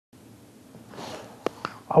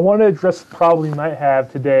I want to address the problem you might have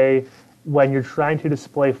today when you're trying to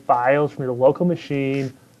display files from your local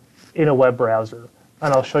machine in a web browser.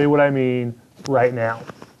 And I'll show you what I mean right now.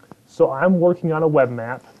 So I'm working on a web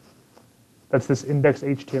map. That's this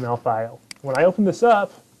index.html file. When I open this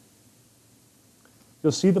up,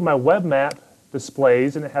 you'll see that my web map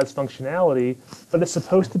displays and it has functionality, but it's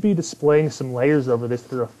supposed to be displaying some layers over this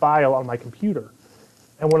through a file on my computer.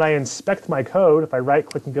 And when I inspect my code, if I right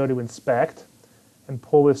click and go to inspect and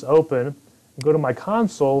pull this open and go to my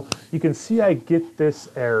console, you can see I get this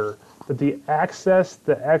error that the access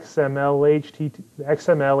the XML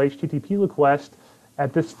HTTP request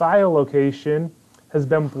at this file location has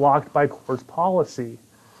been blocked by CORS policy.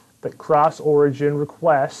 That cross-origin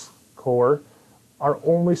requests, core, are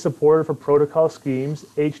only supported for protocol schemes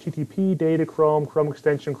HTTP, data, Chrome, Chrome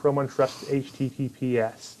extension, Chrome untrusted,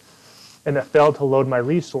 HTTPS. And it failed to load my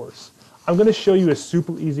resource. I'm going to show you a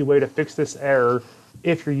super easy way to fix this error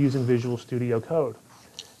if you're using Visual Studio Code.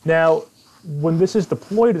 Now, when this is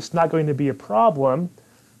deployed, it's not going to be a problem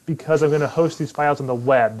because I'm going to host these files on the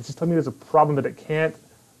web. This is telling me there's a problem that it can't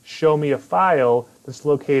show me a file that's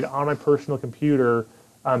located on my personal computer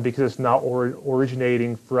because it's not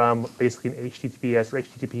originating from basically an HTTPS or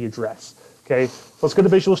HTTP address. Okay, so let's go to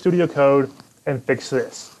Visual Studio Code and fix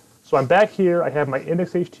this. So I'm back here. I have my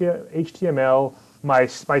index.html, my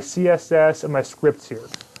CSS, and my scripts here.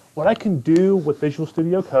 What I can do with Visual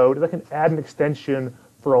Studio Code is I can add an extension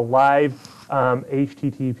for a live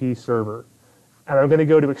HTTP server. And I'm going to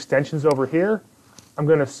go to extensions over here. I'm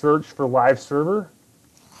going to search for live server.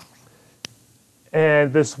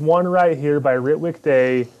 And this one right here by Ritwick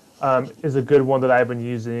Day is a good one that I've been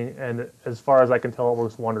using, and as far as I can tell, it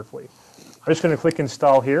works wonderfully. I'm just going to click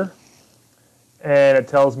install here, and it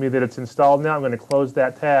tells me that it's installed now. I'm going to close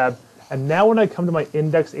that tab, and now when I come to my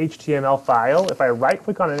index.html file, if I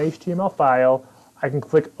right-click on an HTML file, I can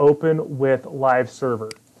click open with live server.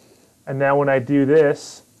 And now when I do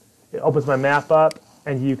this, it opens my map up,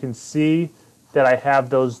 and you can see that I have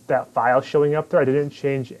that file showing up there. I didn't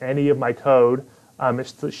change any of my code.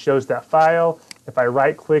 It shows that file. If I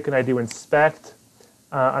right-click and I do inspect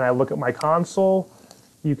and I look at my console,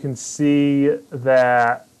 you can see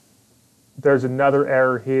that there's another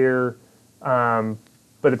error here,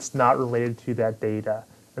 but it's not related to that data.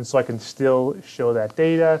 And so I can still show that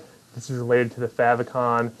data. This is related to the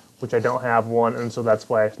favicon, which I don't have one, and so that's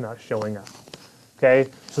why it's not showing up. Okay,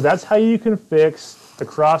 so that's how you can fix the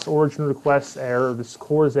cross-origin requests error, this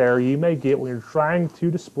CORS error you may get when you're trying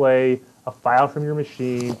to display a file from your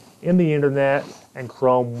machine in the internet and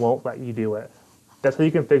Chrome won't let you do it. That's how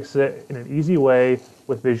you can fix it in an easy way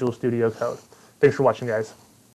with Visual Studio Code. Thanks for watching, guys.